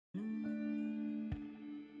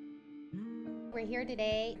We're here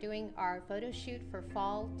today doing our photo shoot for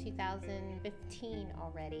fall 2015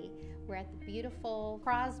 already. We're at the beautiful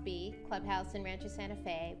Crosby Clubhouse in Rancho Santa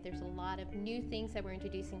Fe. There's a lot of new things that we're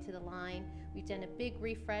introducing to the line. We've done a big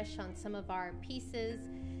refresh on some of our pieces,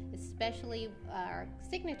 especially our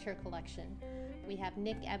signature collection. We have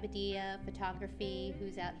Nick Abadia Photography,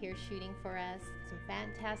 who's out here shooting for us. Some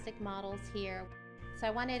fantastic models here. So I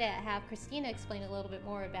wanted to have Christina explain a little bit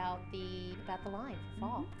more about the line for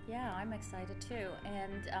fall. Yeah, I'm excited too.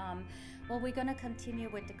 And well, we're going to continue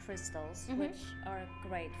with the crystals, which are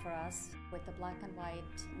great for us, with the black and white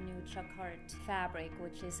new jacquard fabric,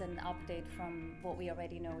 which is an update from what we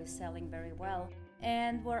already know is selling very well.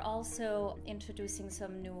 And we're also introducing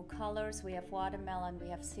some new colors. We have watermelon, we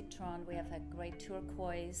have citron, we have a great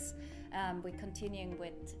turquoise. We're continuing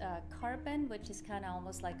with carbon, which is kind of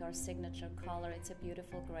almost like our signature color. It's a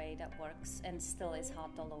beautiful gray that works and still is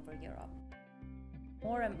hot all over Europe.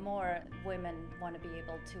 More and more women want to be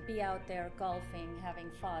able to be out there golfing, having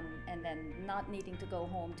fun, and then not needing to go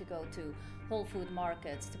home to go to Whole Food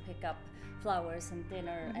markets to pick up flowers and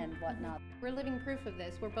dinner and whatnot. We're living proof of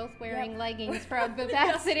this. We're both wearing leggings from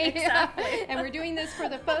Vivacity. Exactly. And we're doing this for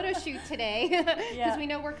the photo shoot today because we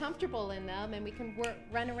know we're comfortable in them and we can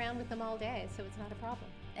run around with them all day, so it's not a problem.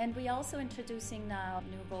 And we're also introducing now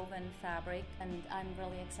new woven fabric, and I'm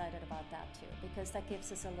really excited about that too, because that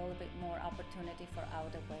gives us a little bit more opportunity for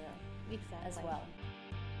outerwear as well.